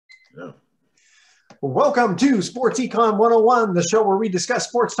Yeah. Welcome to Sports Econ 101, the show where we discuss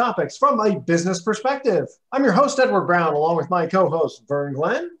sports topics from a business perspective. I'm your host, Edward Brown, along with my co-hosts, Vern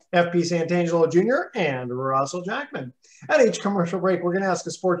Glenn, FP Santangelo Jr., and Russell Jackman. At each commercial break, we're going to ask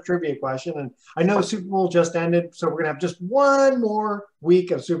a sports trivia question. And I know the Super Bowl just ended, so we're going to have just one more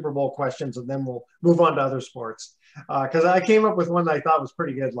week of Super Bowl questions, and then we'll move on to other sports. Because I came up with one that I thought was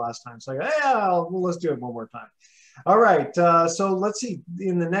pretty good last time. So I go, let's do it one more time. All right, so let's see.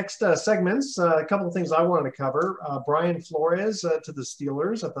 In the next segments, a couple of things I wanted to cover. Brian Flores to the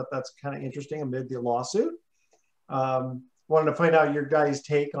Steelers. I thought that's kind of interesting amid the lawsuit. Wanted to find out your guys'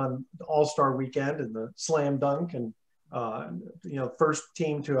 take on the All-Star Weekend and the slam dunk and first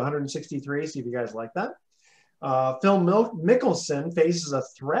team to 163. See if you guys like that. Phil Mickelson faces a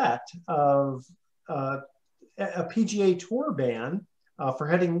threat of a PGA Tour ban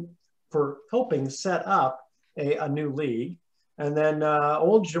for helping set up a new league. And then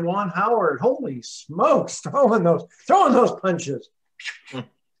old Juwan Howard, holy smokes, throwing those punches.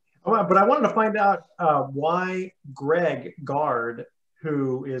 But I wanted to find out why Greg Gard,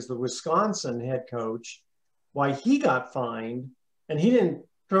 who is the Wisconsin head coach, why he got fined and he didn't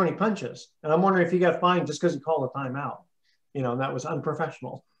throw any punches. And I'm wondering if he got fined just because he called a timeout, and that was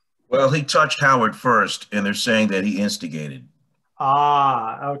unprofessional. Well, he touched Howard first, and they're saying that he instigated.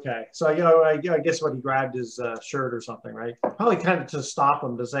 Okay. So, I guess what he grabbed his shirt or something, right? Probably kind of to stop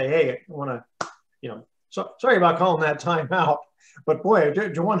him to say, hey, I want to, sorry about calling that timeout. But boy,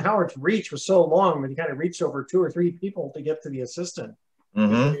 Juwan Howard's reach was so long that he kind of reached over 2 or 3 people to get to the assistant.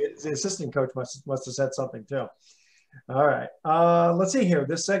 Mm-hmm. The assistant coach must have said something too. All right. Let's see here.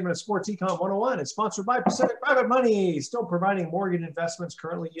 This segment of Sports Econ 101 is sponsored by Pacific Private Money, still providing mortgage investments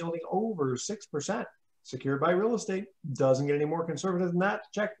currently yielding over 6%. Secured by real estate. Doesn't get any more conservative than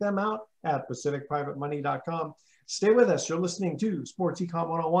that. Check them out at pacificprivatemoney.com. Stay with us. You're listening to Sports Econ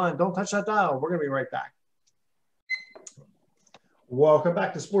 101. Don't touch that dial. We're going to be right back. Welcome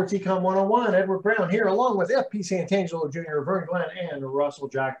back to Sports Econ 101. Edward Brown here, along with FP Santangelo Jr., Vern Glenn, and Russell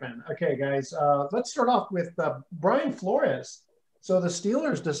Jackman. Okay, guys, let's start off with Brian Flores. So the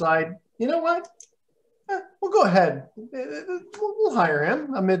Steelers decide, you know what? We'll go ahead. We'll hire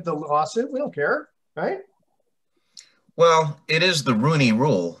him amid the lawsuit. We don't care. Right? Well, it is the Rooney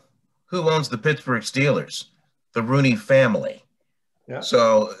Rule. Who owns the Pittsburgh Steelers? The Rooney family. Yeah.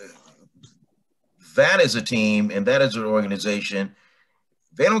 So that is a team and that is an organization.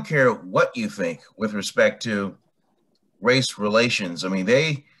 They don't care what you think with respect to race relations. I mean,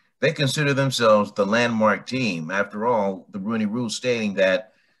 they consider themselves the landmark team. After all, the Rooney Rule stating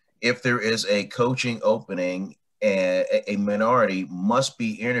that if there is a coaching opening, a minority must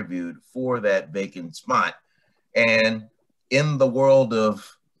be interviewed for that vacant spot. And in the world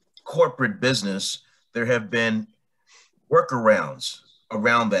of corporate business, there have been workarounds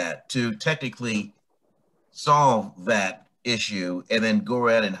around that to technically solve that issue and then go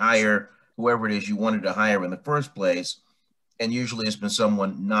ahead and hire whoever it is you wanted to hire in the first place. And usually it's been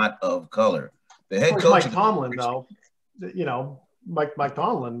someone not of color. The head coach, Mike Tomlin, though, Mike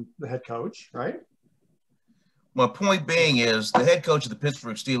Tomlin, the head coach, right? My point being is the head coach of the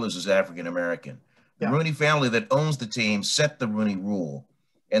Pittsburgh Steelers is African-American. The Rooney family that owns the team set the Rooney Rule.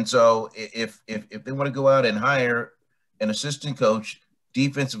 And so if they want to go out and hire an assistant coach,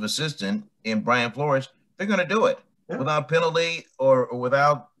 defensive assistant in Brian Flores, they're going to do it without penalty or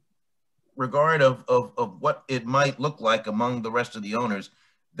without regard of what it might look like among the rest of the owners.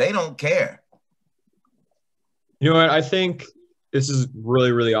 They don't care. You know what? I think this is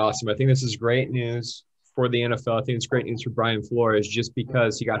really, really awesome. I think this is great news for the NFL. I think it's great news for Brian Flores just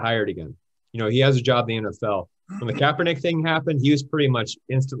because he got hired again. He has a job in the NFL. When the Kaepernick thing happened, he was pretty much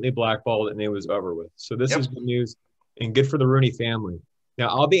instantly blackballed and it was over with. So this is good news and good for the Rooney family. Now,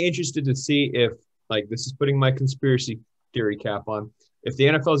 I'll be interested to see if, this is putting my conspiracy theory cap on, if the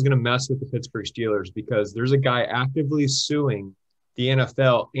NFL is going to mess with the Pittsburgh Steelers because there's a guy actively suing the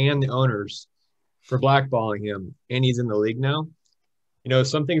NFL and the owners for blackballing him, and he's in the league now.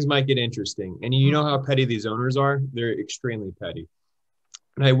 Some things might get interesting. And you know how petty these owners are? They're extremely petty.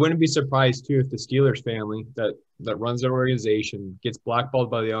 And I wouldn't be surprised, too, if the Steelers family that runs their organization gets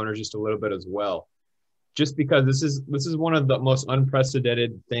blackballed by the owners just a little bit as well. Just because this is one of the most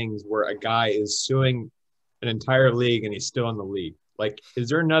unprecedented things where a guy is suing an entire league and he's still in the league. Is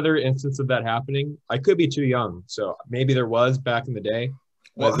there another instance of that happening? I could be too young. So maybe there was back in the day.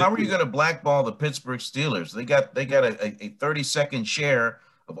 Well, how are you going to blackball the Pittsburgh Steelers? They got a 30-second share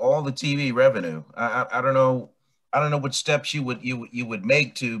of all the TV revenue. I don't know what steps you would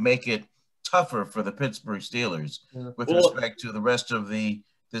make to make it tougher for the Pittsburgh Steelers with respect to the rest of the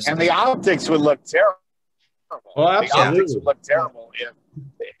the optics would look terrible. Oh, absolutely. The optics would look terrible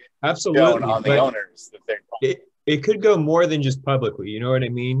Absolutely. on the owners that they're. It could go more than just publicly. You know what I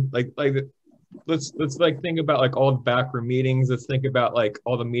mean? Like let's like think about like all the backroom meetings. Let's think about like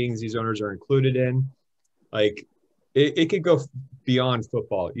all the meetings these owners are included in. Like it could go beyond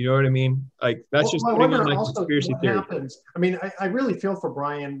football. You know what I mean? Like that's just putting on like conspiracy theory. Happens. I mean, I really feel for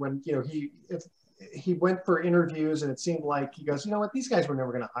Brian when if he went for interviews and it seemed like he goes, you know what, these guys were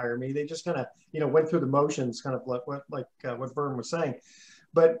never going to hire me. They just kind of went through the motions, kind of like what Vern was saying.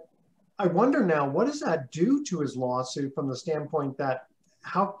 But I wonder now, what does that do to his lawsuit from the standpoint that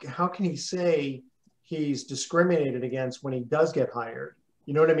how can he say he's discriminated against when he does get hired?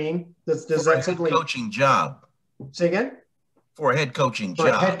 You know what I mean? Does that simply coaching job? Say again? For a head coaching job.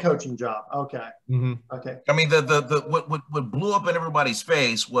 For a head coaching job. Okay. Mm-hmm. Okay. I mean, what blew up in everybody's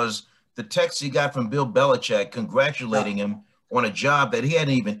face was the text he got from Bill Belichick congratulating him on a job that he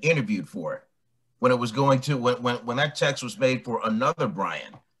hadn't even interviewed for. When it was going to when that text was made for another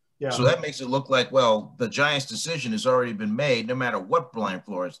Brian. Yeah. So that makes it look like, well, the Giants' decision has already been made, no matter what Brian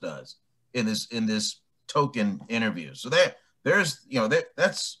Flores does in this token interview. So that's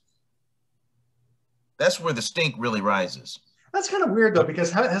where the stink really rises. That's kind of weird though,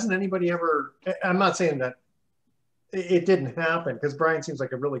 because hasn't anybody ever? I'm not saying that it didn't happen, because Brian seems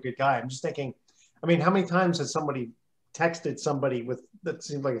like a really good guy. I'm just thinking, I mean, how many times has somebody texted somebody with that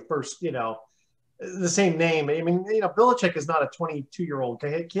seems like a first, the same name? I mean, Belichick is not a 22-year-old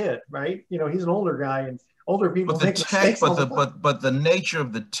kid, right? He's an older guy, and older people make mistakes. But the nature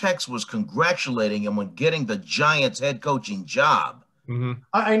of the text was congratulating him on getting the Giants head coaching job. Mm-hmm.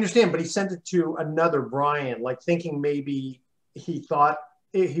 I understand, but he sent it to another Brian, like thinking maybe he thought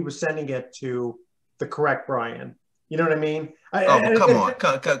he was sending it to the correct Brian. You know what I mean? Come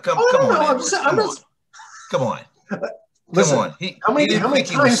on. Listen, how many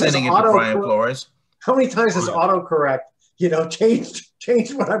times sending it to Brian Flores? How many times has autocorrect,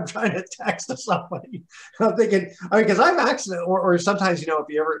 changed what I'm trying to text to somebody? I'm thinking, because I've accidentally, or sometimes, if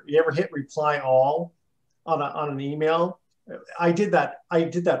you ever hit reply all on an email, I did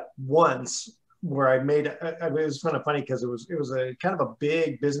that once where I made it was kind of funny because it was a kind of a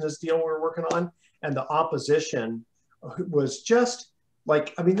big business deal we were working on, and the opposition was just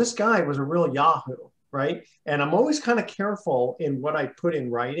like, this guy was a real Yahoo, right? And I'm always kind of careful in what I put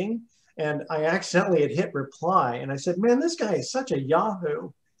in writing. And I accidentally had hit reply, and I said, "Man, this guy is such a Yahoo."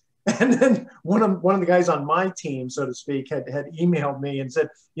 And then one of the guys on my team, so to speak, had emailed me and said,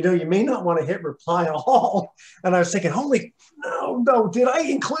 "You may not want to hit reply all." And I was thinking, "Holy no! Did I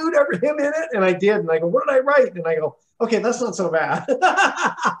include him in it?" And I did. And I go, "What did I write?" And I go, "Okay, that's not so bad."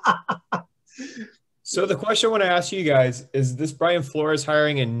 So the question I want to ask you guys is: this Brian Flores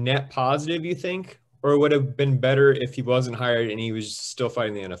hiring a net positive, you think, or would have been better if he wasn't hired and he was still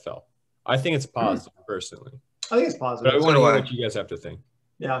fighting the NFL? I think it's positive, personally. I think it's positive. But I want to hear what you guys have to think.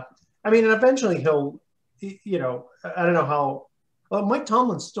 Yeah. And eventually he'll, I don't know how, well, Mike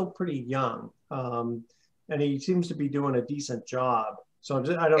Tomlin's still pretty young. And he seems to be doing a decent job. So I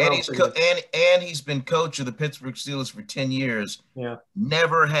don't know. And he's been coach of the Pittsburgh Steelers for 10 years. Yeah.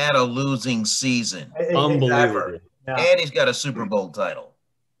 Never had a losing season. Unbelievable. Yeah. And he's got a Super Bowl title.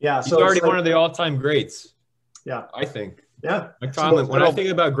 Yeah. So he's already one of the all-time greats. Yeah. I think. Yeah. Mike Tomlin. When I think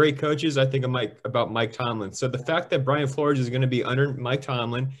about great coaches, I think about Mike Tomlin. So the fact that Brian Flores is going to be under Mike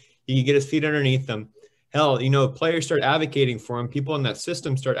Tomlin, he can get his feet underneath him. Hell, players start advocating for him. People in that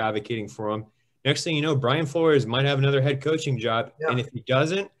system start advocating for him. Next thing you know, Brian Flores might have another head coaching job. Yeah. And if he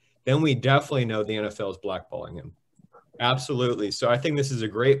doesn't, then we definitely know the NFL is blackballing him. Absolutely. So I think this is a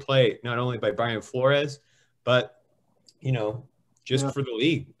great play, not only by Brian Flores, but, just for the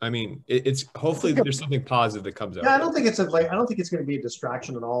league. It's hopefully there's something positive that comes out. Yeah, I don't think it's going to be a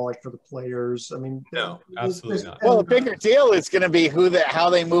distraction at all, like for the players. No, absolutely not. Well, the bigger deal is going to be how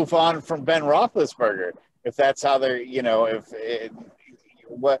they move on from Ben Roethlisberger. If that's how they're,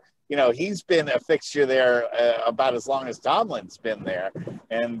 he's been a fixture there about as long as Tomlin's been there.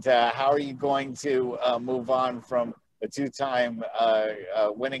 And how are you going to move on from a two-time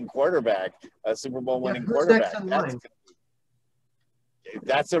winning quarterback, a Super Bowl winning quarterback?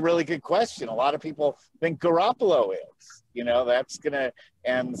 That's a really good question. A lot of people think Garoppolo is, that's going to,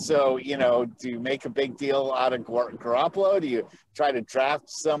 and so, do you make a big deal out of Garoppolo? Do you try to draft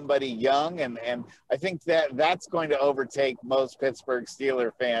somebody young? And I think that's going to overtake most Pittsburgh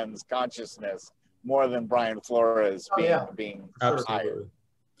Steelers fans' consciousness more than Brian Flores being hired.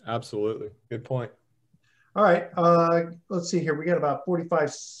 Absolutely. Good point. All right. Let's see here. We got about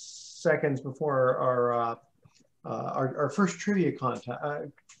 45 seconds before our first trivia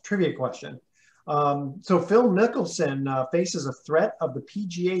question. So Phil Mickelson faces a threat of the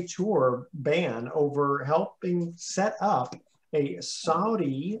PGA Tour ban over helping set up a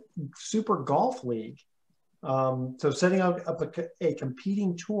Saudi Super Golf League. So setting up a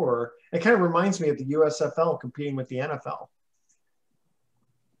competing tour. It kind of reminds me of the USFL competing with the NFL.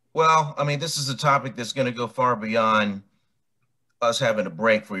 Well, I mean, this is a topic that's going to go far beyond us having a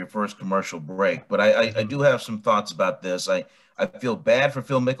break for your first commercial break. But I do have some thoughts about this. I feel bad for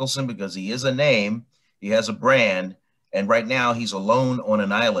Phil Mickelson because he is a name, he has a brand, and right now he's alone on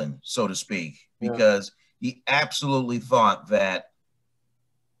an island, so to speak, because he absolutely thought that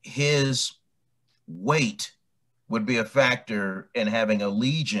his weight would be a factor in having a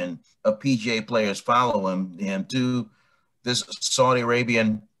legion of PGA players follow him to this Saudi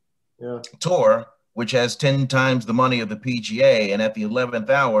Arabian tour, which has 10 times the money of the PGA. And at the 11th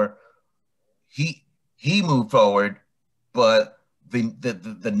hour, he moved forward, but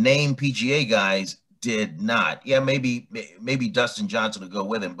the name PGA guys did not. Yeah, maybe Dustin Johnson will go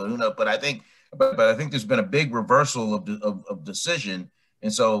with him, but who knows? But I think there's been a big reversal of decision.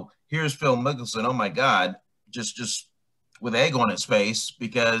 And so here's Phil Mickelson. Oh my God, just with egg on his face,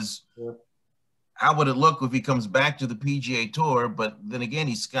 because how would it look if he comes back to the PGA Tour? But then again,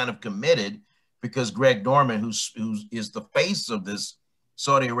 he's kind of committed because Greg Norman, who is the face of this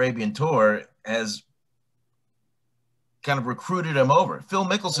Saudi Arabian tour, has kind of recruited him over. Phil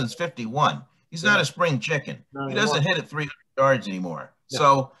Mickelson's 51. He's not a spring chicken. He doesn't hit at 300 yards anymore. Yeah.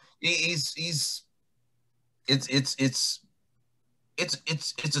 So it's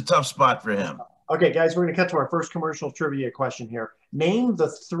a tough spot for him. Okay, guys, we're going to cut to our first commercial trivia question here. Name the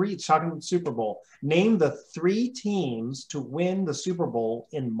three, talking about the Super Bowl, name the 3 teams to win the Super Bowl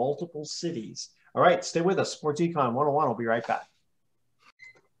in multiple cities. All right, stay with us. Sports Econ 101. We'll be right back.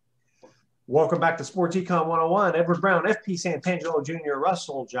 Welcome back to Sports Econ 101. Edward Brown, FP Santangelo Jr.,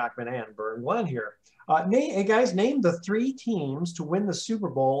 Russell Jackman, and Vern Glenn here. Hey, guys, name the 3 teams to win the Super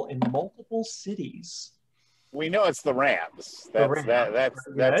Bowl in multiple cities. We know it's the Rams. That's the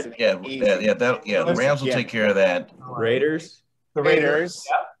Rams will take care of that. Raiders. The Raiders.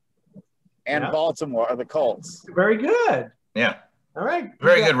 Yep. And Baltimore, the Colts. Very good. Yeah. All right.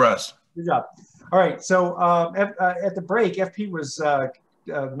 Very good, Russ. Good job. All right. So at the break, FP was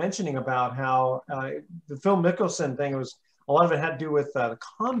mentioning about how the Phil Mickelson thing was, a lot of it had to do with the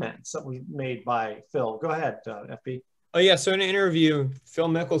comments that we made by Phil. Go ahead, FP. Oh, yeah. So in an interview, Phil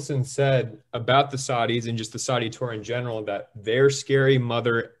Mickelson said about the Saudis and just the Saudi tour in general that they're scary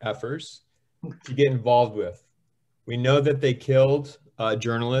mother effers to get involved with. We know that they killed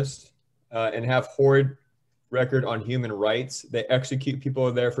journalists and have horrid record on human rights. They execute people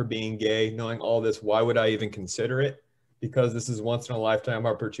there for being gay. Knowing all this, why would I even consider it? Because this is once in a lifetime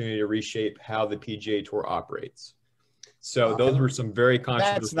opportunity to reshape how the PGA Tour operates. So those were some very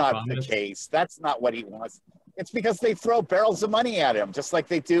controversial comments. That's not the case. That's not what he wants. It's because they throw barrels of money at him, just like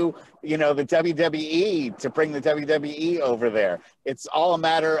they do, the WWE to bring the WWE over there. It's all a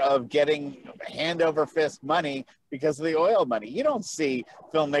matter of getting hand over fist money because of the oil money. You don't see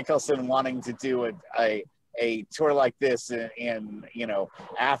Phil Mickelson wanting to do a tour like this in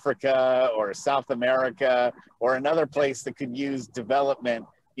Africa or South America or another place that could use development,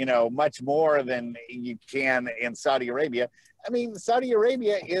 much more than you can in Saudi Arabia. I mean, Saudi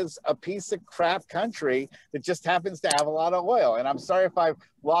Arabia is a piece of crap country that just happens to have a lot of oil. And I'm sorry if I've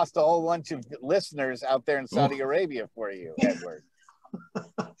lost a whole bunch of listeners out there in Saudi Arabia for you, Edward.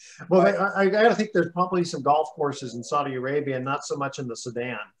 Well, I got to think there's probably some golf courses in Saudi Arabia, and not so much in the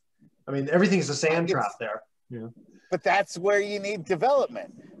Sudan. I mean, everything's a sand trap there. Yeah. But that's where you need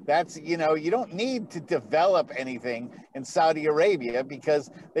development. That's, you don't need to develop anything in Saudi Arabia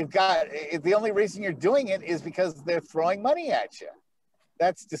because they've got, the only reason you're doing it is because they're throwing money at you.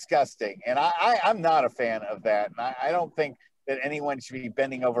 That's disgusting. And I'm not a fan of that. And I don't think that anyone should be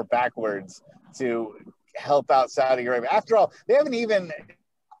bending over backwards to help out Saudi Arabia. After all, they haven't even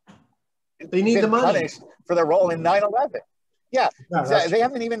been punished for their role in 9/11. Yeah, exactly. They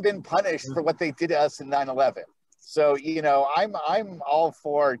haven't even been punished for what they did to us in 9/11. So, I'm all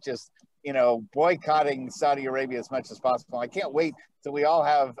for just, boycotting Saudi Arabia as much as possible. I can't wait till we all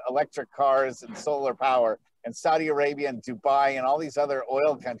have electric cars and solar power, and Saudi Arabia and Dubai and all these other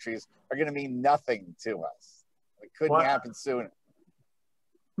oil countries are going to mean nothing to us. It couldn't happen sooner.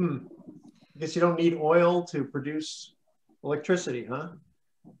 I guess you don't need oil to produce electricity, huh?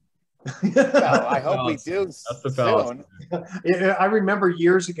 Well, I hope we do soon. I remember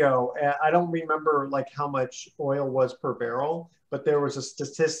years ago, I don't remember how much oil was per barrel, but there was a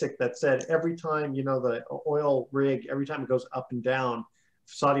statistic that said every time, the oil rig, every time it goes up and down,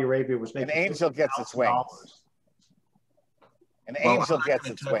 Saudi Arabia was making an angel gets its wings. An angel gets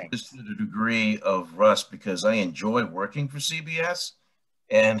its wings. To the degree of Russ, because I enjoy working for CBS,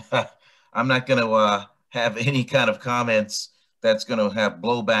 and I'm not going to have any kind of comments that's going to have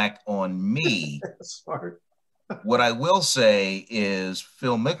blowback on me. Smart. What I will say is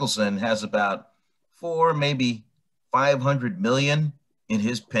Phil Mickelson has about maybe 500 million in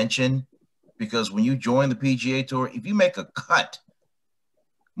his pension, because when you join the PGA Tour, if you make a cut,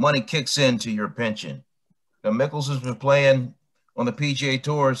 money kicks into your pension. Now, Mickelson's been playing on the PGA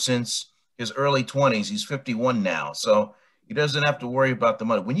Tour since his early 20s. He's 51 now, so he doesn't have to worry about the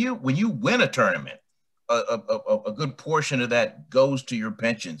money. When you win a tournament, a good portion of that goes to your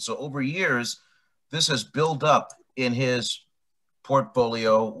pension. So over years, this has built up in his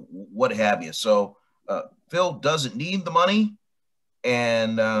portfolio, what have you. So Phil doesn't need the money,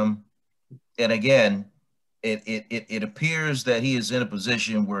 and again, it appears that he is in a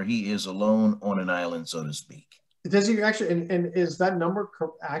position where he is alone on an island, so to speak. Does he actually? And is that number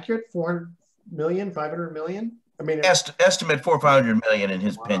accurate? 400 million, 500 million? I mean, estimate 400 million in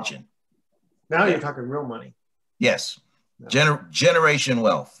his pension. Now you're talking real money. Yes, generation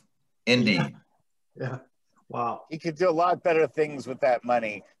wealth, indeed. Yeah. Wow. He could do a lot better things with that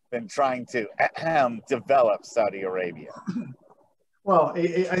money than trying to develop Saudi Arabia. Well,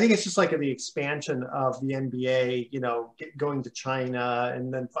 I think it's just like the expansion of the NBA, going to China,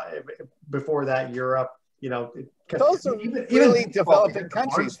 and then before that, Europe, Those are really developing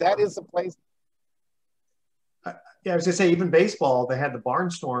countries. That is a place. Yeah, I was going to say, even baseball, they had the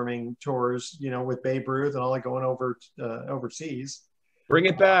barnstorming tours, with Babe Ruth and all that going over overseas. Bring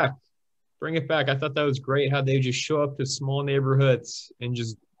it back. Bring it back. I thought that was great how they just show up to small neighborhoods and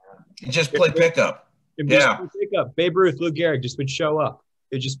just play pickup. Yeah. Pickup. Babe Ruth, Lou Gehrig just would show up.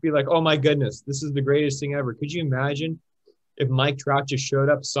 It'd just be like, oh my goodness, this is the greatest thing ever. Could you imagine if Mike Trout just showed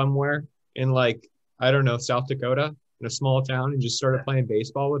up somewhere in, like, I don't know, South Dakota, in a small town, and just started playing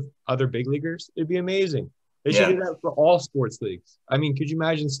baseball with other big leaguers? It'd be amazing. They should do that for all sports leagues. I mean, could you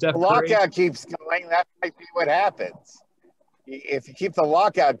imagine Steph Curry? The lockout keeps going. That might be what happens. If you keep the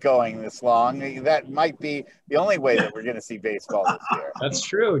lockout going this long, that might be the only way that we're going to see baseball this year. That's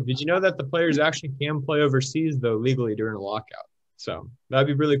true. Did you know that the players actually can play overseas, though, legally during a lockout? So that'd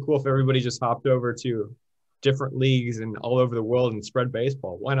be really cool if everybody just hopped over to different leagues and all over the world and spread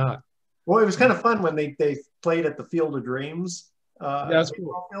baseball. Why not? Well, it was kind of fun when they played at the Field of Dreams. That's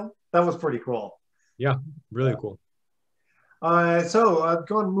cool. Field. That was pretty cool. Yeah, really cool.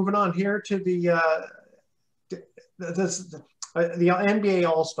 Moving on here to the NBA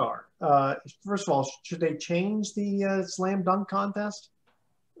All-Star. First of all, should they change the slam dunk contest?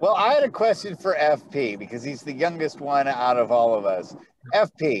 Well, I had a question for FP because he's the youngest one out of all of us.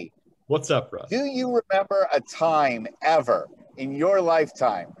 FP. What's up, Russ? Do you remember a time ever in your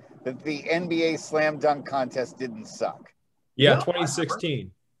lifetime that the NBA slam dunk contest didn't suck? Yeah, 2016.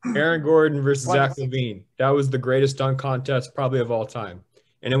 Aaron Gordon versus Zach LaVine. That was the greatest dunk contest probably of all time.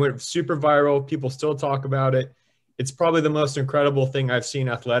 And it went super viral. People still talk about it. It's probably the most incredible thing I've seen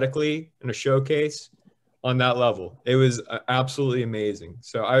athletically in a showcase on that level. It was absolutely amazing.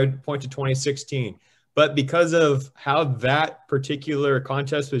 So I would point to 2016. But because of how that particular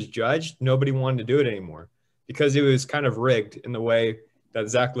contest was judged, nobody wanted to do it anymore because it was kind of rigged in the way that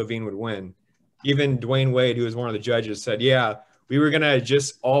Zach LaVine would win. Even Dwayne Wade, who was one of the judges, said, yeah, we were going to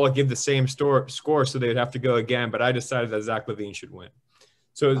just all give the same score so they would have to go again, but I decided that Zach LaVine should win.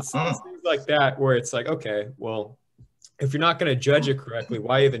 So it's things like that where it's like, okay, well, if you're not going to judge it correctly,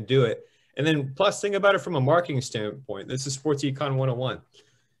 why even do it? And then plus think about it from a marketing standpoint. This is Sports Econ 101.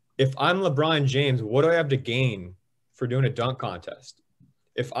 If I'm LeBron James, what do I have to gain for doing a dunk contest?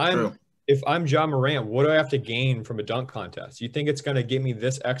 If I'm Ja Morant, what do I have to gain from a dunk contest? You think it's going to get me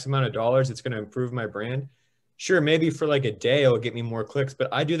this X amount of dollars? It's going to improve my brand? Sure, maybe for like a day it'll get me more clicks, but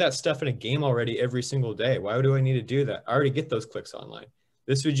I do that stuff in a game already every single day. Why do I need to do that? I already get those clicks online.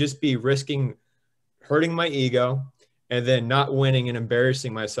 This would just be risking hurting my ego and then not winning and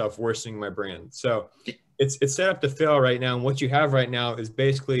embarrassing myself, worsening my brand. So it's set up to fail right now. And what you have right now is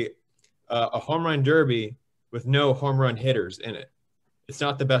basically a home run derby with no home run hitters in it. It's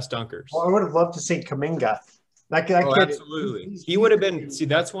not the best dunkers. Well, I would have loved to see Kuminga. That kid, absolutely. He would have been – see,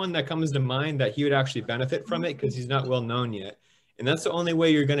 that's one that comes to mind that he would actually benefit from it because he's not well known yet. And that's the only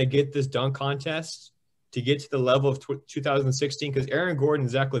way you're going to get this dunk contest to get to the level of 2016 because Aaron Gordon and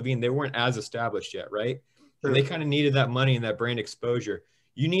Zach LaVine, they weren't as established yet, right? And they kind of needed that money and that brand exposure.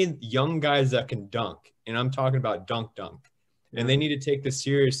 You need young guys that can dunk, and I'm talking about dunk. And they need to take this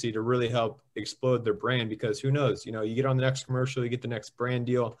seriously to really help explode their brand because who knows? You know, you get on the next commercial, you get the next brand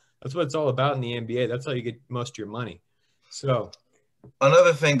deal. That's what it's all about in the NBA. That's how you get most of your money. So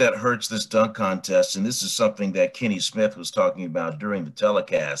another thing that hurts this dunk contest, and this is something that Kenny Smith was talking about during the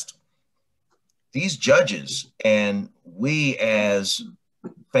telecast, these judges and we as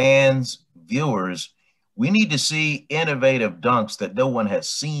fans, viewers, we need to see innovative dunks that no one has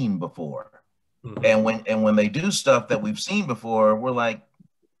seen before. Mm-hmm. And when they do stuff that we've seen before, we're like,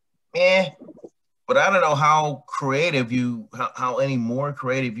 but I don't know how creative how any more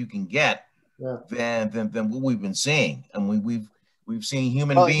creative you can get than what we've been seeing. And we've seen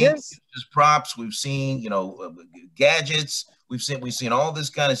human beings as props. We've seen, gadgets. We've seen all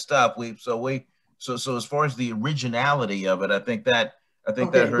this kind of stuff. So as far as the originality of it, I think that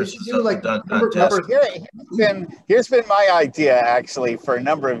hurts the dunk contest. Here's been my idea actually for a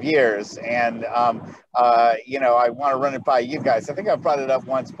number of years, and I want to run it by you guys. I think I've brought it up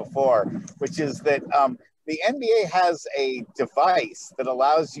once before, which is that the NBA has a device that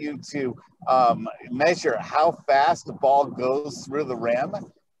allows you to measure how fast the ball goes through the rim,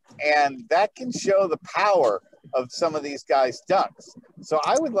 and that can show the power of some of these guys' dunks. So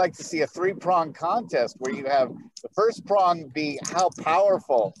I would like to see a 3-prong contest where you have the first prong be how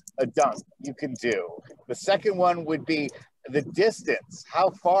powerful a dunk you can do. The second one would be the distance,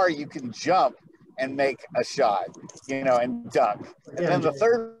 how far you can jump and make a shot, and dunk. And then the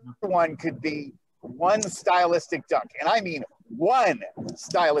third one could be one stylistic dunk. And I mean one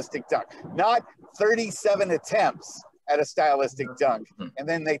stylistic dunk, not 37 attempts at a stylistic dunk. And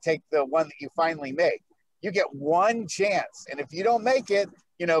then they take the one that you finally make. You get one chance. And if you don't make it,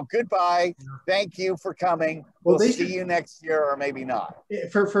 goodbye. Thank you for coming. We'll see you next year, or maybe not.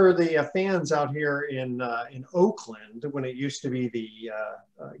 For the fans out here in Oakland, when it used to be the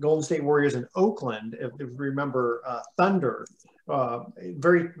Golden State Warriors in Oakland, if you remember Thunder,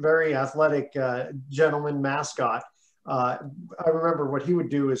 very, very athletic gentleman mascot. I remember what he would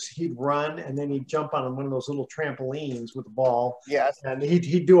do is he'd run and then he'd jump on one of those little trampolines with the ball. Yes. And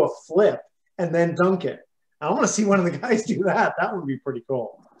he'd do a flip and then dunk it. I want to see one of the guys do that. That would be pretty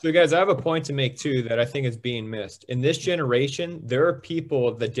cool. So, guys, I have a point to make, too, that I think is being missed. In this generation, there are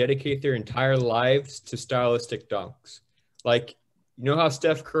people that dedicate their entire lives to stylistic dunks. Like, you know how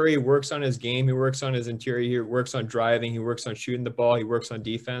Steph Curry works on his game? He works on his interior. He works on driving. He works on shooting the ball. He works on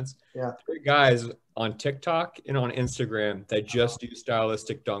defense. Yeah. There are guys on TikTok and on Instagram that just do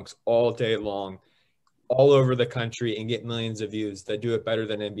stylistic dunks all day long, all over the country, and get millions of views that do it better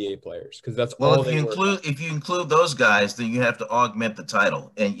than NBA players, because that's all they work on. If you include those guys, then you have to augment the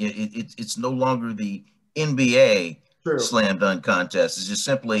title, and it's no longer the NBA slam dunk contest. It's just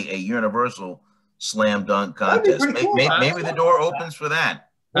simply a universal slam dunk contest. Cool. Maybe the door opens for that.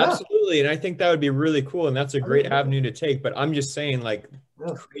 Absolutely, and I think that would be really cool, and that's a great avenue to take. But I'm just saying,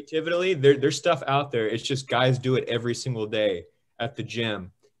 creatively, there's stuff out there. It's just guys do it every single day at the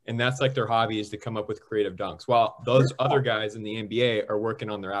gym. And that's like their hobby, is to come up with creative dunks, while those other guys in the NBA are working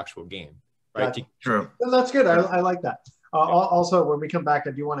on their actual game. Right? True. That's good. I like that. Also, when we come back,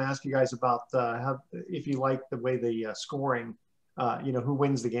 I do want to ask you guys about if you like the way the scoring, who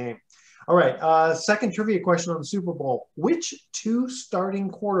wins the game. All right. Second trivia question on the Super Bowl. Which 2 starting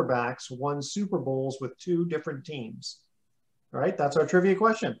quarterbacks won Super Bowls with 2 different teams? All right. That's our trivia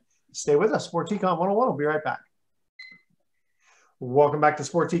question. Stay with us. Sports Econ 101. We'll be right back. Welcome back to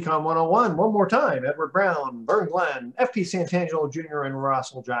Sports Econ 101. One more time, Edward Brown, Vern Glenn, FP Santangelo Jr., and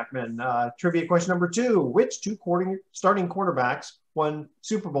Russell Jackman. Trivia question number 2. Which 2 starting quarterbacks won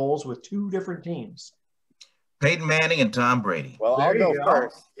Super Bowls with 2 different teams? Peyton Manning and Tom Brady. Well, I'll go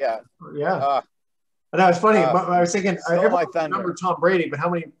first. Yeah. Yeah. And that was funny. I was thinking, everyone remember Tom Brady, but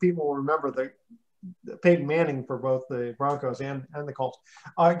how many people will remember the Peyton Manning for both the Broncos and the Colts?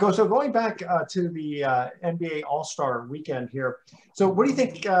 So going back to the NBA All-Star weekend here. So what do you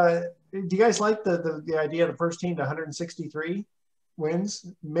think? Do you guys like the idea of the first team to 163 wins?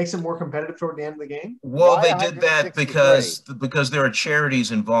 Makes it more competitive toward the end of the game? Well, they did that because there are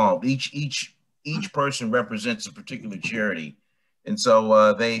charities involved. Each person represents a particular charity, and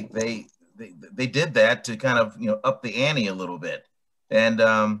so they did that to kind of up the ante a little bit. And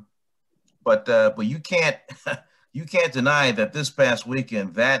but you can't deny that this past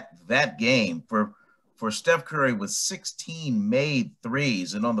weekend that game for Steph Curry with 16 made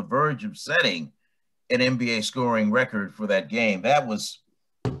threes and on the verge of setting an NBA scoring record for that game. That was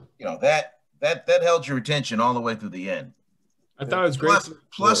that held your attention all the way through the end. I thought it was great.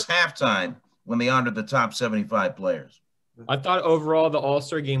 Plus halftime when they honored the top 75 players. I thought overall the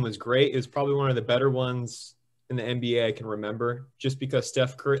All-Star game was great. It was probably one of the better ones in the NBA I can remember, just because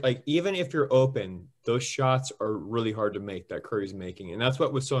Steph Curry, even if you're open, those shots are really hard to make that Curry's making. And that's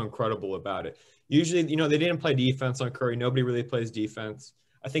what was so incredible about it. Usually, they didn't play defense on Curry. Nobody really plays defense.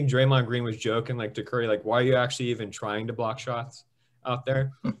 I think Draymond Green was joking to Curry, why are you actually even trying to block shots out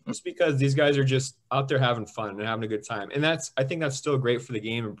there? Just because these guys are just out there having fun and having a good time. And I think that's still great for the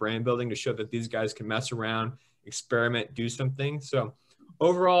game and brand building, to show that these guys can mess around, experiment, do something. So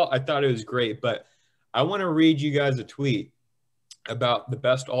overall, I thought it was great, but I want to read you guys a tweet about the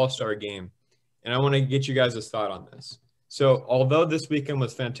best All-Star game, and I want to get you guys' thought on this. So, although this weekend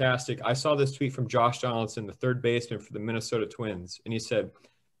was fantastic, I saw this tweet from Josh Donaldson, the third baseman for the Minnesota Twins, and he said,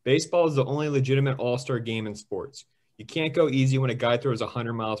 "Baseball is the only legitimate All-Star game in sports. You can't go easy when a guy throws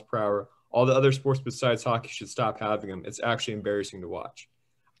 100 miles per hour. All the other sports besides hockey should stop having them. It's actually embarrassing to watch."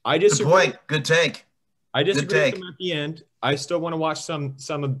 I disagree. Good point. Good take. I disagree with him at the end. I still want to watch some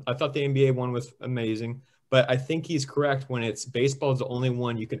of. I thought the NBA one was amazing, but I think he's correct when it's baseball is the only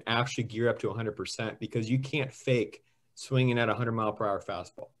one you can actually gear up to 100% because you can't fake swinging at a 100-mile-per-hour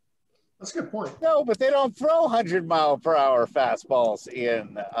fastball. That's a good point. No, but they don't throw 100-mile-per-hour fastballs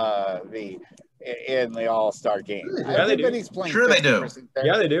in the All-Star game. Yeah, Everybody's playing. Sure, they do. There.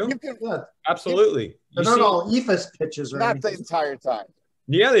 Yeah, they do. Yeah. Absolutely. They're not all EFS pitches, or Not anything. the entire time.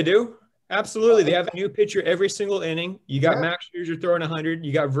 Yeah, they do. Absolutely. They have a new pitcher every single inning. You got Yeah. Max Scherzer throwing 100.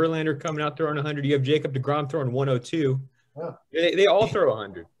 You got Verlander coming out throwing 100. You have Jacob deGrom throwing 102. Yeah. They all throw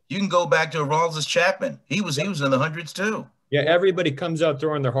 100. You can go back to Aroldis Chapman. He was in the hundreds too. Yeah, everybody comes out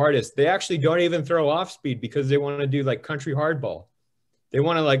throwing their hardest. They actually don't even throw off speed because they want to do like country hardball. They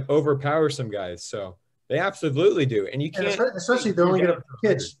want to like overpower some guys. So they absolutely do. And you can't. And especially they're only going to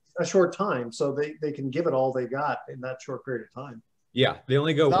pitch a short time, so they can give it all they got in that short period of time. Yeah, they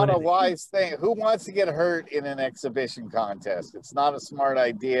only go. Not a wise thing. Who wants to get hurt in an exhibition contest? It's not a smart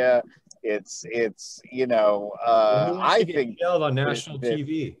idea. It's I think yelled on national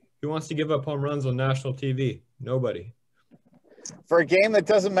TV. Who wants to give up home runs on national TV? Nobody. For a game that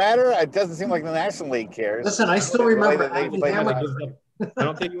doesn't matter, it doesn't seem like the National League cares. Listen, I still remember I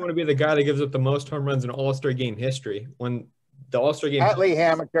don't think you want to be the guy that gives up the most home runs in All-Star game history when the All-Star game. Atlee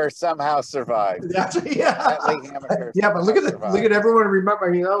Hammaker somehow survived. Yeah, Hammaker but look at everyone remember.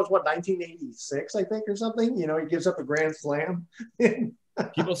 I mean, that was what 1986, I think, or something. You know, he gives up a grand slam.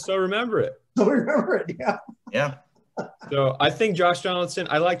 People still remember it. Still remember it. Yeah. Yeah. So I think Josh Donaldson,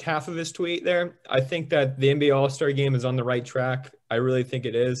 I liked half of his tweet there. I think that the NBA All-Star game is on the right track. I really think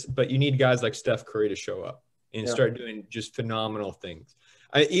it is, but you need guys like Steph Curry to show up and start doing just phenomenal things.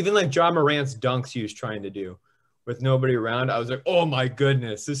 Even like John Morant's dunks he was trying to do with nobody around. I was like, oh my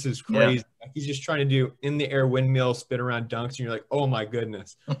goodness, this is crazy. Yeah. He's just trying to do in the air windmill, spin around dunks. And you're like, oh my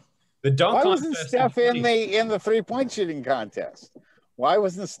goodness. The dunk Why wasn't Steph in the 3-point shooting contest? Why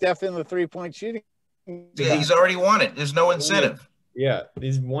wasn't Steph in the 3-point shooting? Yeah, he's already won it. There's no incentive. Yeah,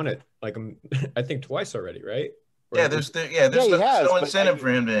 he's won it like I think twice already, right? Or there's no incentive for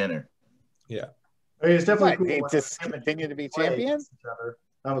him to enter. Yeah, I mean, it's definitely cool. Just continue to be champions.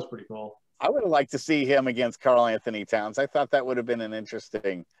 That was pretty cool. I would have liked to see him against Karl Anthony Towns. I thought that would have been an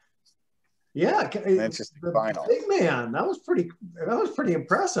interesting. Interesting final. Big man, that was pretty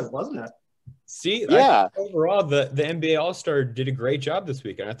impressive, wasn't it? See, yeah. Overall, the NBA All-Star did a great job this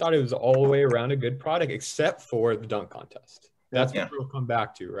weekend. I thought it was all the way around a good product, except for the dunk contest. That's what we'll come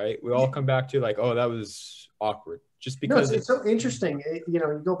back to, right? We all come back to like, oh, that was awkward. Just because it's so interesting.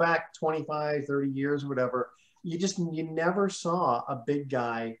 You go back 25, 30 years or whatever, you never saw a big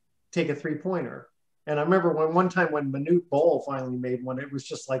guy take a three-pointer. And I remember one time when Manute Bol finally made one, it was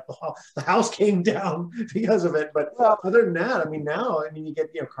just like the house came down because of it. But other than that, you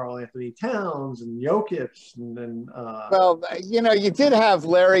get Karl Anthony Towns and Jokic, and then you did have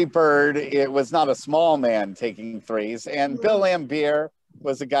Larry Bird. It was not a small man taking threes, and Bill Laimbeer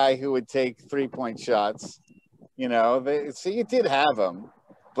was a guy who would take 3-point shots. So you did have them.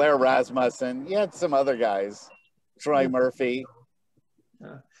 Blair Rasmussen. You had some other guys. Troy Murphy.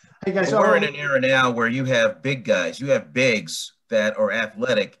 Hey guys, we're in an era now where you have big guys. You have bigs that are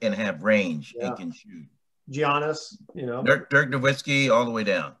athletic and have range and can shoot. Giannis, Dirk Nowitzki all the way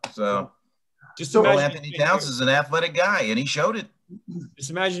down. So just Anthony Towns is an athletic guy, and he showed it. Just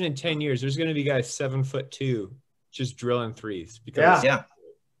imagine in 10 years, there's going to be guys 7'2" just drilling threes. Because it'd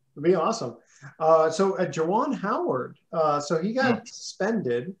be awesome. So Juwan Howard, so he got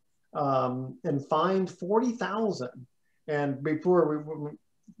suspended and fined $40,000. And before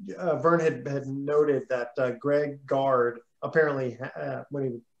Vern had noted that Greg Gard apparently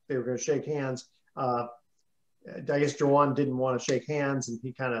when they were going to shake hands, I guess Juwan didn't want to shake hands, and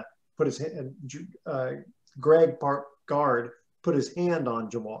he kind of put his hand. Greg Gard put his hand on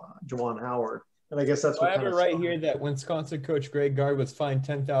Juwan Howard, and I guess that's what I have it right here that Wisconsin coach Greg Gard was fined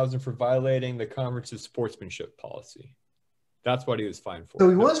 $10,000 for violating the conference's sportsmanship policy. That's what he was fined for. So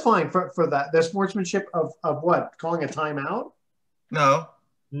he was fined for that. The sportsmanship of what? Calling a timeout?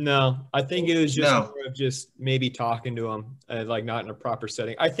 No, I think it was just more of just maybe talking to him, like not in a proper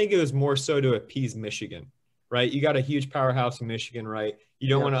setting. I think it was more so to appease Michigan, right? You got a huge powerhouse in Michigan, right? You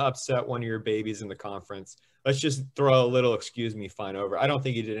don't want to upset one of your babies in the conference. Let's just throw a little excuse me fine over. I don't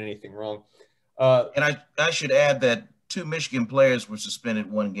think he did anything wrong. And I should add that 2 Michigan players were suspended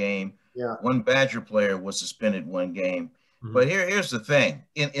 1 game. Yeah. 1 Badger player was suspended 1 game. Mhm. But here's the thing.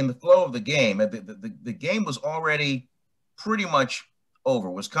 In the flow of the game, the game was already pretty much over.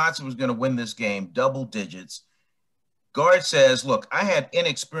 Wisconsin was going to win this game double digits. Guard says, look, I had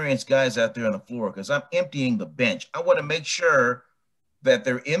inexperienced guys out there on the floor because I'm emptying the bench. I want to make sure that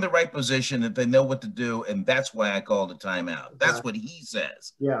they're in the right position, that they know what to do, and that's why I called a timeout. That's what he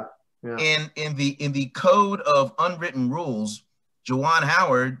says. Yeah. In the code of unwritten rules, Juwan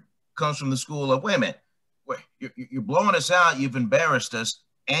Howard comes from the school of, wait a minute, you're blowing us out, you've embarrassed us,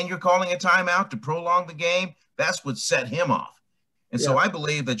 and you're calling a timeout to prolong the game? That's what set him off. And so I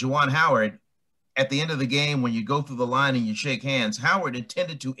believe that Juwan Howard, at the end of the game, when you go through the line and you shake hands, Howard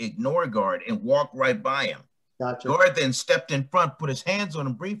intended to ignore Guard and walk right by him. Gotcha. Guard then stepped in front, put his hands on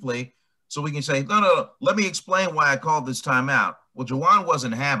him briefly, so we can say, no, let me explain why I called this timeout. Well, Juwan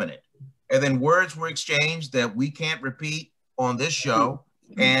wasn't having it. And then words were exchanged that we can't repeat on this show.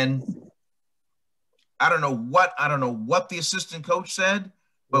 And I don't know what the assistant coach said,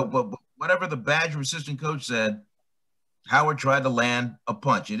 but whatever the Badger assistant coach said, Howard tried to land a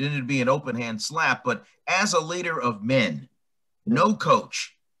punch. It ended up being an open hand slap, but as a leader of men, no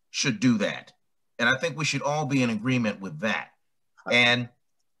coach should do that. And I think we should all be in agreement with that. And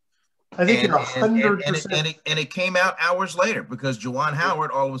I think you're 100%. And it came out hours later because Juwan Howard,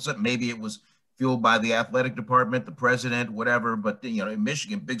 all of a sudden, maybe it was fueled by the athletic department, the president, whatever, but in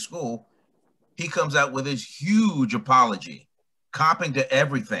Michigan, big school, he comes out with his huge apology, copping to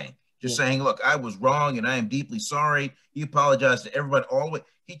everything. Just saying, look, I was wrong and I am deeply sorry. He apologized to everybody all the way.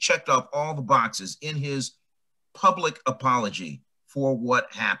 He checked off all the boxes in his public apology for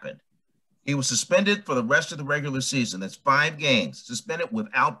what happened. He was suspended for the rest of the regular season. That's 5 games, suspended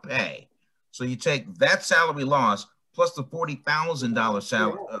without pay. So you take that salary loss plus the $40,000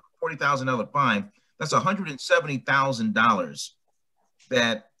 salary, $40,000 fine. That's $170,000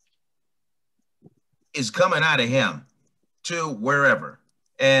 that is coming out of him to wherever.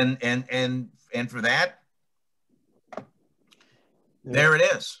 And for that, there it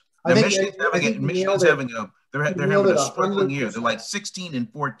is. Now, Michigan's having a struggling year. They're like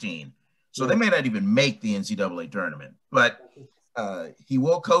 16-14. So they may not even make the NCAA tournament, but he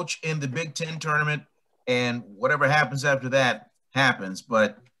will coach in the Big Ten tournament, and whatever happens after that happens.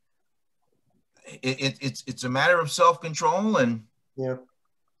 But it's a matter of self-control and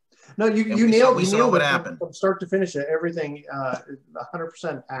no, you nailed what happened from start to finish. Everything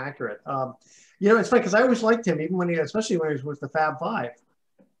 100% accurate. It's funny because I always liked him, even especially when he was with the Fab Five.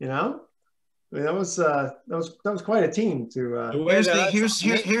 I mean, that was quite a team to.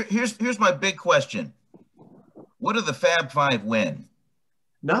 Here's my big question. What did the Fab Five win?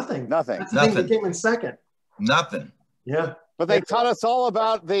 Nothing. That's the thing that came in second. Nothing. Yeah. But they taught us all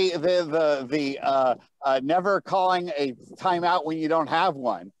about the never calling a timeout when you don't have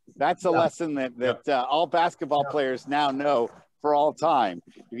one. That's a lesson that all basketball players now know for all time.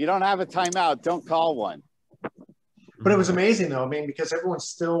 If you don't have a timeout, don't call one. But it was amazing, though. I mean, because everyone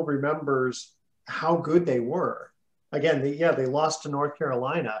still remembers how good they were. Again, they lost to North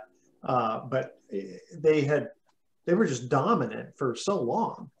Carolina, but they were just dominant for so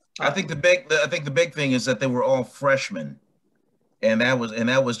long. I think the big thing is that they were all freshmen, and that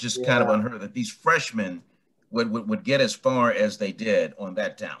was just kind of unheard of, that these freshmen would get as far as they did on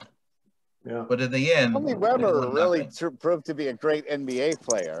that talent. Yeah. But in the end, only Weber really proved to be a great NBA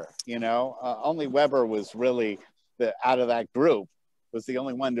player. Only Weber was really out of that group was the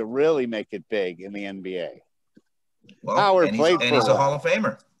only one to really make it big in the NBA. Well, Howard played and he's a Hall of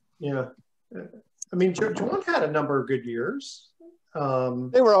Famer. Yeah. I mean, Juwan had a number of good years.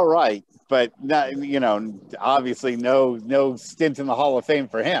 They were all right, but not, obviously no stint in the Hall of Fame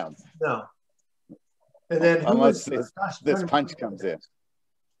for him. No. And then unless this punch comes in.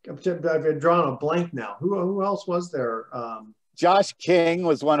 I've drawn a blank now. Who else was there? Josh King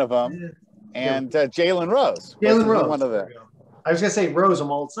was one of them, and Jalen Rose. Jalen Rose. One of the. I was gonna say Rose.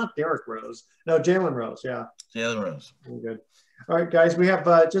 Well, it's not Derrick Rose. No, Jalen Rose. Yeah. Jalen Rose. Very good. All right, guys. We have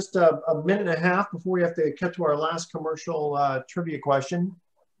just a minute and a half before we have to cut to our last commercial trivia question.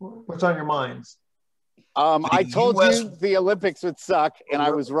 What's on your minds? I told you the Olympics would suck, and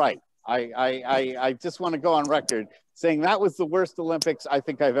I was right. I just want to go on record saying that was the worst Olympics I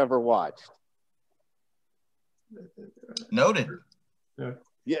think I've ever watched. Noted.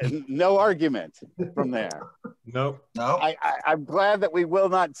 Yeah, no argument from there. Nope. No. I'm glad that we will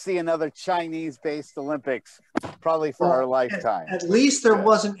not see another Chinese-based Olympics probably for our lifetime. At least there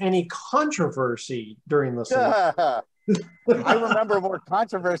wasn't any controversy during the Olympics. I remember more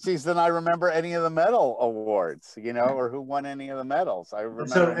controversies than I remember any of the medal awards, or who won any of the medals. I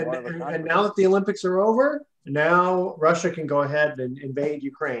remember more of the controversies. And now that the Olympics are over, now Russia can go ahead and invade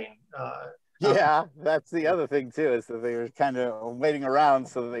Ukraine. Yeah, that's the other thing too, is that they were kind of waiting around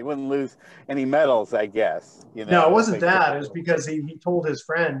so that they wouldn't lose any medals, I guess. No, it wasn't that. It was because he told his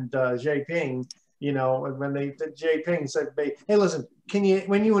friend Xi Jinping, when Xi Jinping said, "Hey, listen,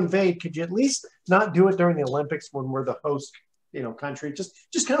 when you invade, could you at least not do it during the Olympics when we're the host, country?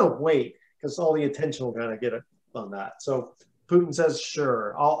 Just kind of wait, because all the attention will kind of get on that." So Putin says,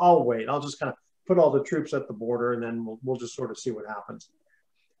 "Sure, I'll wait. I'll just kind of put all the troops at the border, and then we'll just sort of see what happens."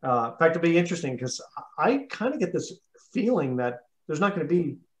 In fact, it'll be interesting because I kind of get this feeling that there's not going to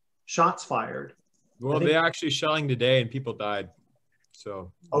be shots fired. Well, they actually shelling today and people died.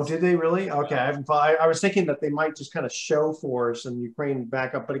 So. Oh, did they really? Okay, I was thinking that they might just kind of show force and Ukraine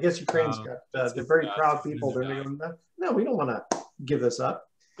back up, but I guess Ukraine's got they're very proud people. They're going, no, we don't want to give this up.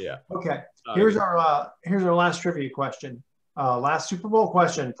 Yeah. Okay. Here's our last trivia question. Last Super Bowl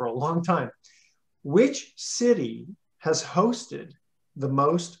question for a long time. Which city has hosted the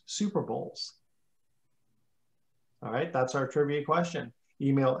most Super Bowls? All right, that's our trivia question.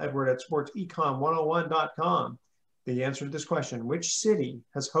 Email Edward at sportsecon101.com. The answer to this question: which city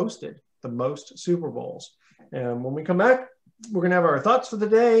has hosted the most Super Bowls? And when we come back, we're going to have our thoughts for the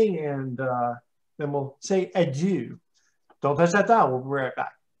day, and then we'll say adieu. Don't touch that dial. We'll be right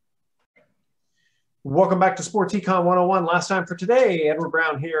back. Welcome back to Sports Econ 101. Last time for today, Edward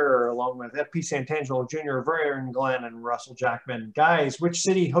Brown here, along with FP Santangelo Jr., Vern Glenn, and Russell Jackman. Guys, which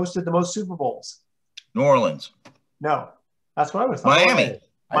city hosted the most Super Bowls? New Orleans. No, that's what I was thinking.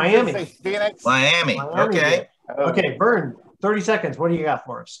 Miami. Phoenix. Miami. Okay. Okay, Vern, 30 seconds. What do you got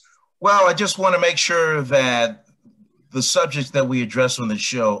for us? Well, I just want to make sure that the subjects that we address on the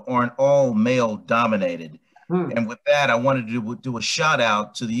show aren't all male dominated. And with that, I wanted to do a shout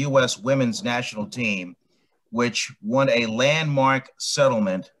out to the U.S. women's national team, which won a landmark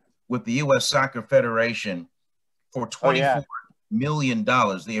settlement with the U.S. Soccer Federation for $24 million.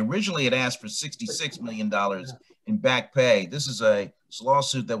 They originally had asked for $66 million in back pay. This is a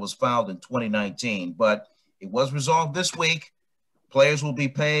lawsuit that was filed in 2019, but it was resolved this week. Players will be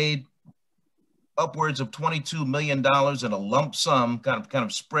paid upwards of $22 million in a lump sum, kind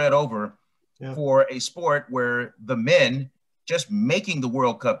of spread over. Yeah. For a sport where the men, just making the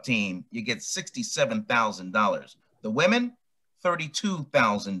World Cup team, you get $67,000. The women,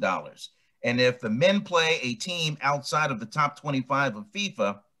 $32,000. And if the men play a team outside of the top 25 of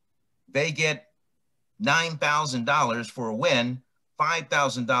FIFA, they get $9,000 for a win,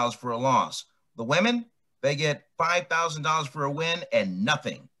 $5,000 for a loss. The women, they get $5,000 for a win and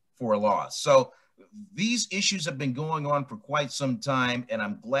nothing for a loss. So these issues have been going on for quite some time, and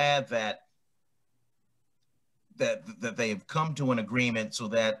I'm glad that they have come to an agreement so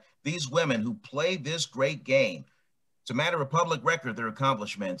that these women who play this great game, it's a matter of public record, their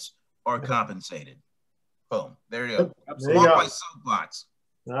accomplishments are compensated. Boom. There you go. My soapbox.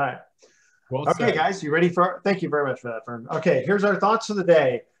 All right. Well, okay, guys, you ready thank you very much for that, Fern. Okay, here's our thoughts of the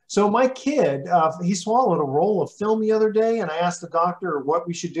day. So my kid, he swallowed a roll of film the other day, and I asked the doctor what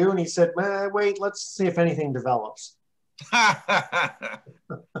we should do, and he said, wait, let's see if anything develops. I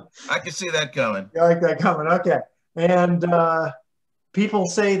can see that coming. You like that coming? Okay. And people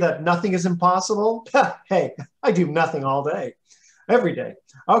say that nothing is impossible. Hey, I do nothing all day, every day.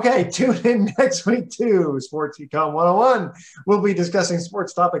 Okay, tune in next week to Sports Econ 101. We'll be discussing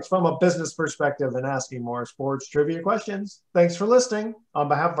sports topics from a business perspective and asking more sports trivia questions. Thanks for listening. On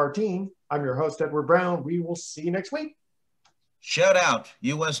behalf of our team, I'm your host, Edward Brown. We will see you next week. Shout out,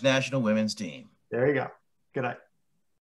 U.S. National Women's Team. There you go. Good night.